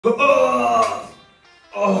Oh!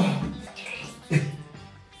 Oh!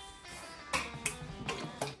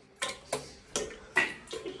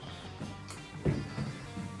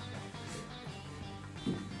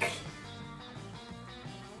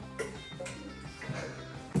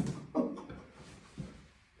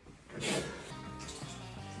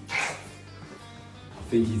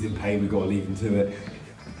 I think he's in pain, we've got to leave him to it.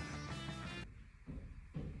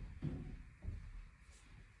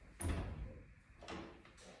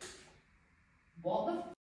 What the f?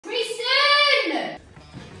 Tristan!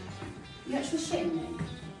 You actually shitting me?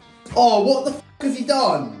 Oh, what the f has he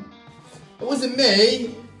done? It wasn't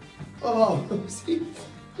me. Oh, was he?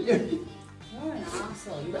 You're an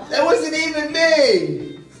arsehole, you are. That wasn't even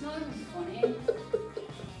me. It's not even funny.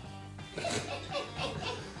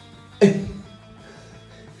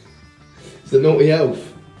 It's the naughty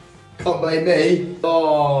elf. Can't blame me.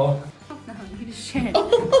 Oh. No, you just shit.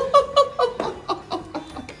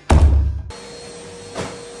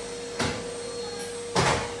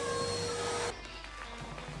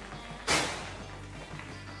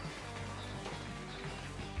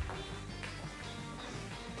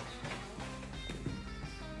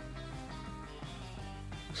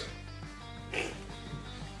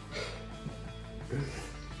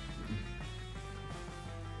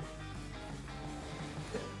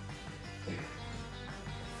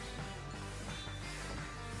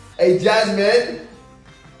 Hey Jasmine,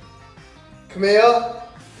 come here.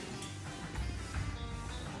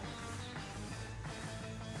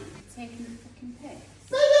 Taking the fucking piss.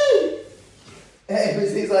 Baby! Hey, it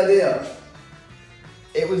was his idea.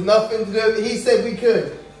 It was nothing to do, he said we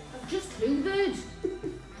could. I've just hoovered.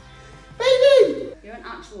 Baby! You're an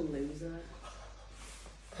actual loser.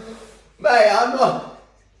 Mate, I'm not.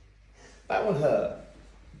 That one hurt.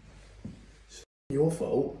 It's your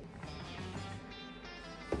fault.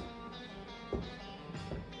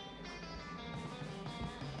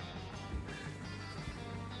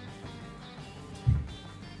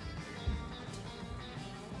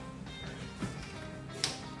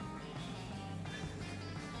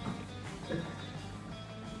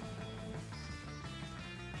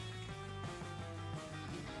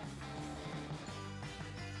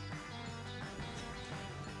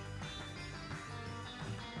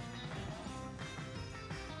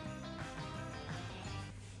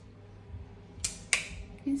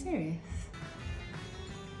 Are you serious?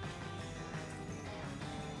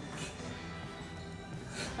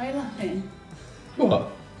 Why are you laughing? What?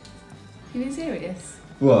 Are you being serious?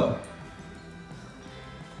 What?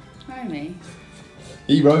 Marry me.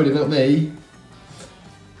 He wrote it, not me.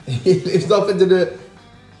 It's nothing to do.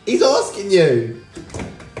 He's asking you.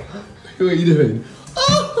 What are you doing?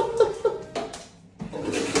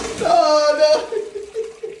 Oh no!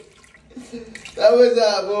 That was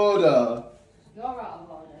out of order. You're out of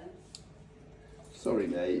order. Sorry,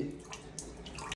 mate.